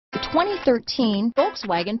2013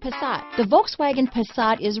 Volkswagen Passat. The Volkswagen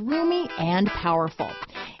Passat is roomy and powerful.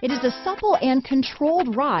 It is a supple and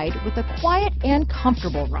controlled ride with a quiet and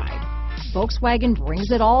comfortable ride. Volkswagen brings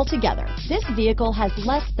it all together. This vehicle has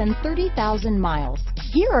less than 30,000 miles.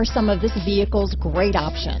 Here are some of this vehicle's great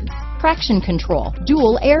options: traction control,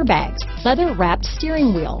 dual airbags, leather-wrapped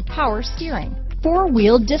steering wheel, power steering,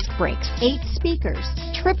 four-wheel disc brakes, 8 speakers,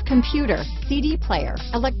 trip computer, CD player,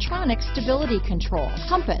 electronic stability control,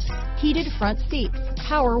 compass, heated front seats,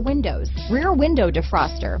 power windows, rear window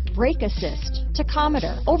defroster, brake assist,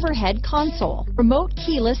 tachometer, overhead console, remote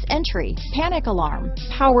keyless entry, panic alarm,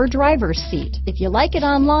 power driver's seat. If you like it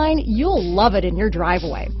online, you'll love it in your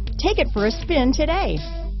driveway. Take it for a spin today.